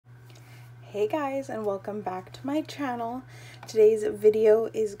Hey guys, and welcome back to my channel. Today's video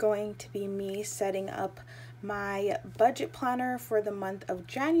is going to be me setting up my budget planner for the month of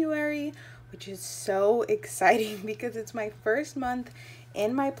January, which is so exciting because it's my first month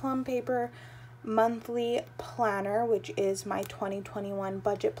in my Plum Paper monthly planner, which is my 2021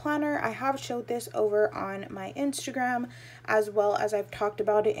 budget planner. I have showed this over on my Instagram, as well as I've talked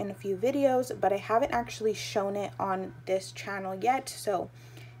about it in a few videos, but I haven't actually shown it on this channel yet. So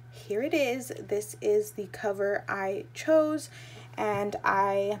here it is. This is the cover I chose, and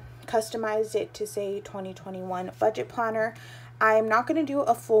I customized it to say 2021 budget planner. I'm not going to do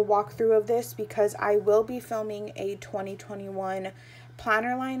a full walkthrough of this because I will be filming a 2021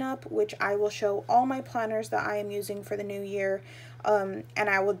 planner lineup, which I will show all my planners that I am using for the new year, and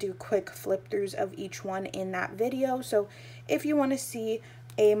I will do quick flip throughs of each one in that video. So if you want to see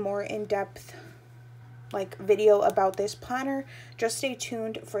a more in-depth video about this planner, just stay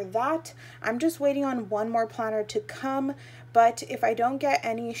tuned for that. I'm just waiting on one more planner to come, but if I don't get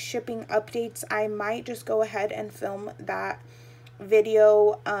any shipping updates, I might just go ahead and film that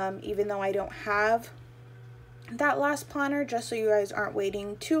video, even though I don't have that last planner, just so you guys aren't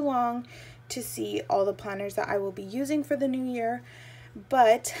waiting too long to see all the planners that I will be using for the new year.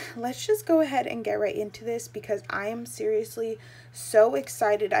 But let's just go ahead and get right into this because I am seriously so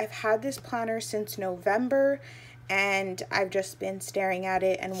excited. I've had this planner since November and I've just been staring at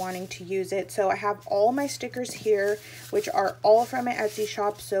it and wanting to use it. So I have all my stickers here, which are all from my Etsy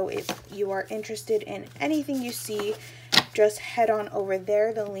shop. So if you are interested in anything you see, just head on over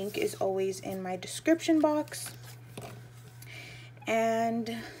there. The link is always in my description box.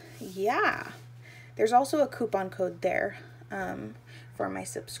 And yeah, there's also a coupon code there for my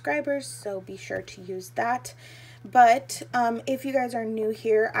subscribers, so be sure to use that. But if you guys are new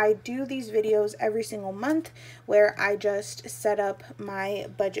here, I do these videos every single month where I just set up my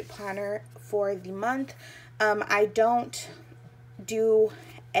budget planner for the month. I don't do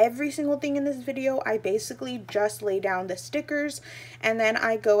every single thing in this video. I basically just lay down the stickers and then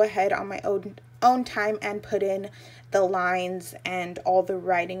I go ahead on my own time and put in the lines and all the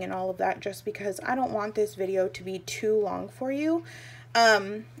writing and all of that, just because I don't want this video to be too long for you.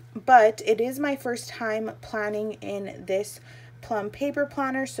 But it is my first time planning in this Plum Paper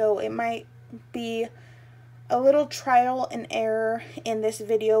planner, so it might be a little trial and error in this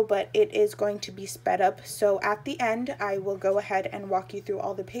video, but it is going to be sped up. So at the end, I will go ahead and walk you through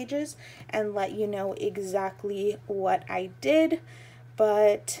all the pages and let you know exactly what I did.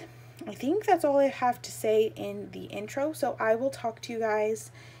 But I think that's all I have to say in the intro, so I will talk to you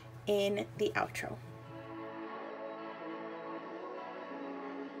guys in the outro.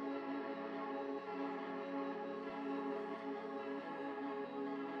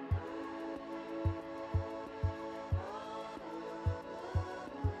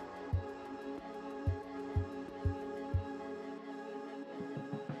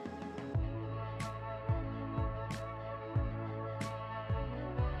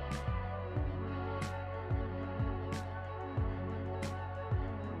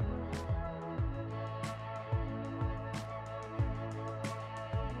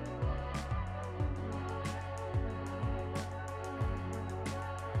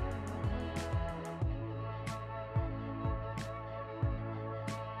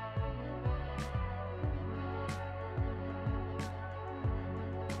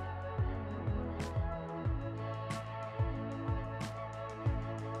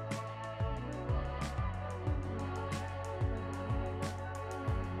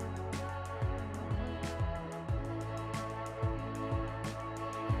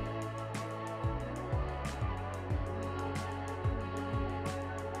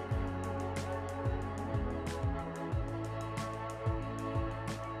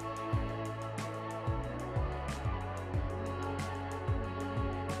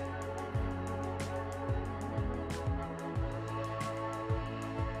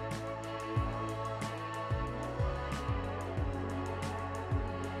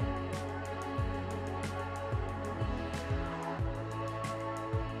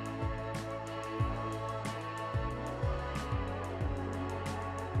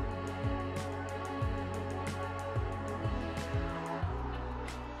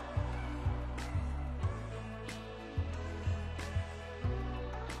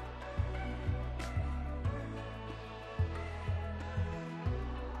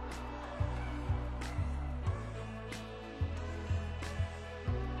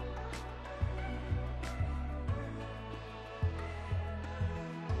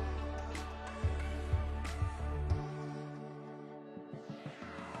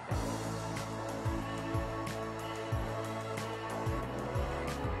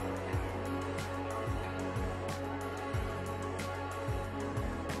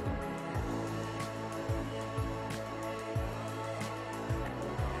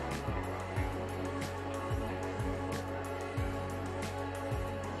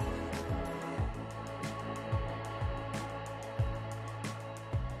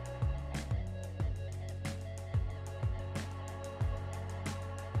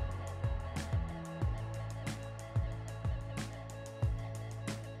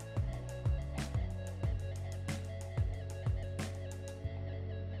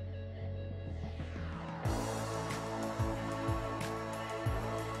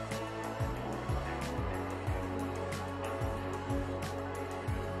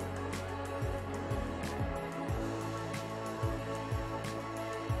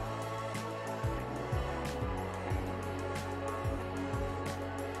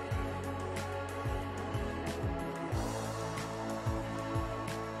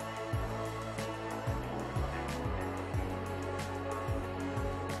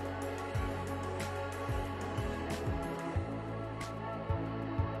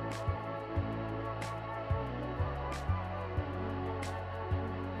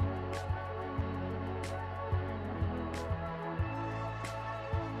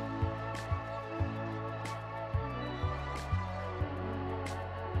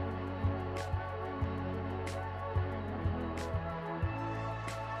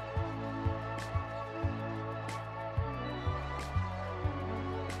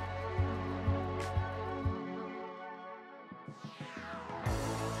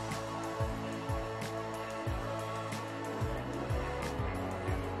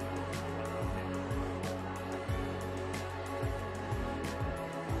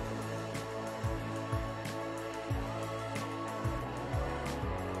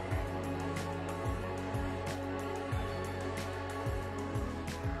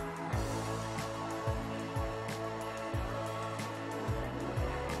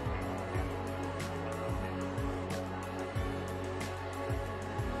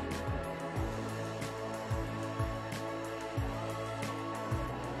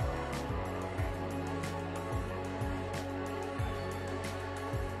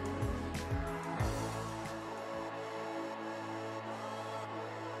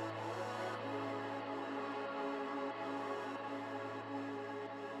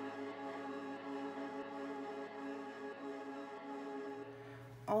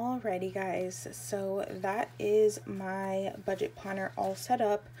 Alrighty guys, so that is my budget planner all set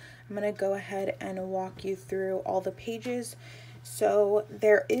up. I'm going to go ahead and walk you through all the pages. So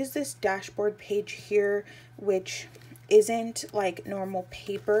there is this dashboard page here, which isn't like normal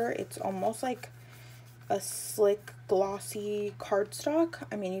paper. It's almost like a slick glossy cardstock.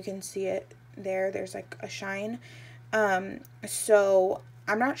 I mean, you can see it there. There's like a shine. So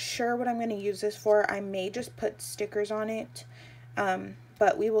I'm not sure what I'm going to use this for. I may just put stickers on it,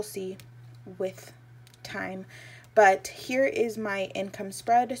 but we will see with time. But here is my income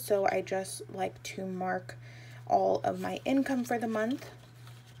spread. So I just like to mark all of my income for the month.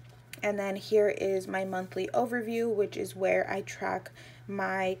 And then here is my monthly overview, which is where I track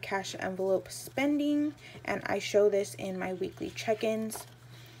my cash envelope spending, and I show this in my weekly check-ins.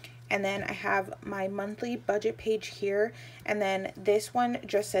 And then I have my monthly budget page here, and then this one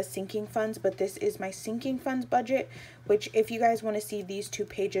just says sinking funds, but this is my sinking funds budget, which if you guys want to see these two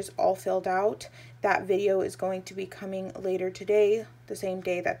pages all filled out, that video is going to be coming later today, the same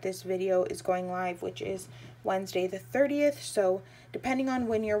day that this video is going live, which is Wednesday the 30th. So depending on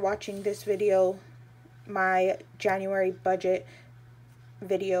when you're watching this video, my January budget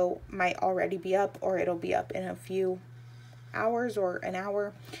video might already be up, or it'll be up in a few hours or an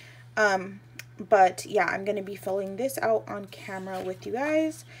hour. But yeah, I'm going to be filling this out on camera with you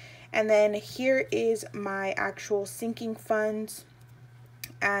guys. And then here is my actual sinking funds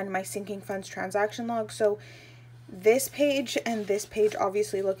and my sinking funds transaction log. So this page and this page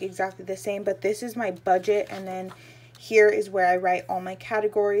obviously look exactly the same, but this is my budget, and then here is where I write all my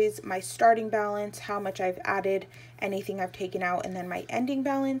categories, my starting balance, how much I've added, anything I've taken out, and then my ending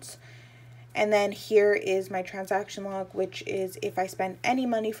balance. And then here is my transaction log, which is if I spend any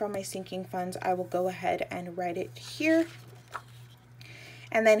money from my sinking funds, I will go ahead and write it here.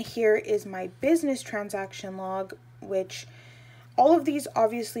 And then here is my business transaction log, which all of these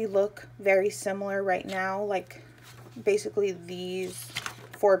obviously look very similar right now, like basically these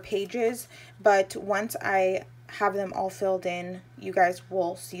 4 pages. But once I have them all filled in, you guys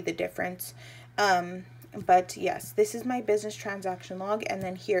will see the difference. But yes, this is my business transaction log, and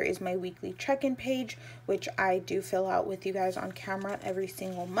then here is my weekly check-in page, which I do fill out with you guys on camera every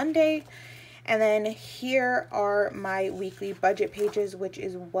single Monday. And then here are my weekly budget pages, which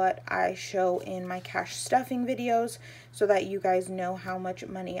is what I show in my cash stuffing videos, so that you guys know how much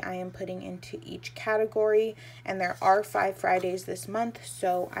money I am putting into each category. And there are 5 Fridays this month,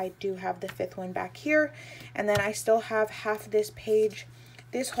 so I do have the 5th one back here. And then I still have half this page,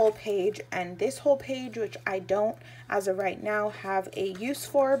 this whole page, and this whole page, which I don't, as of right now, have a use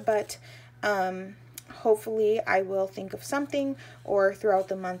for, but hopefully I will think of something, or throughout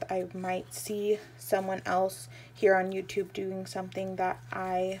the month I might see someone else here on YouTube doing something that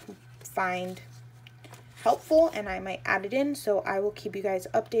I find helpful and I might add it in, so I will keep you guys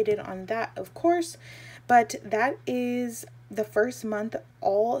updated on that, of course. But that is the first month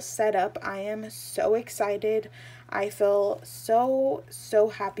all set up. I am so excited. I feel so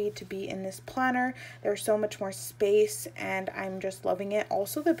happy to be in this planner. There's so much more space and I'm just loving it.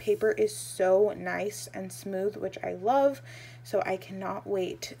 Also, the paper is so nice and smooth, which I love. So I cannot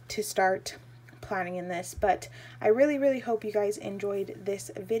wait to start planning in this. But I really hope you guys enjoyed this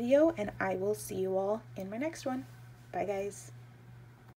video, and I will see you all in my next one. Bye guys.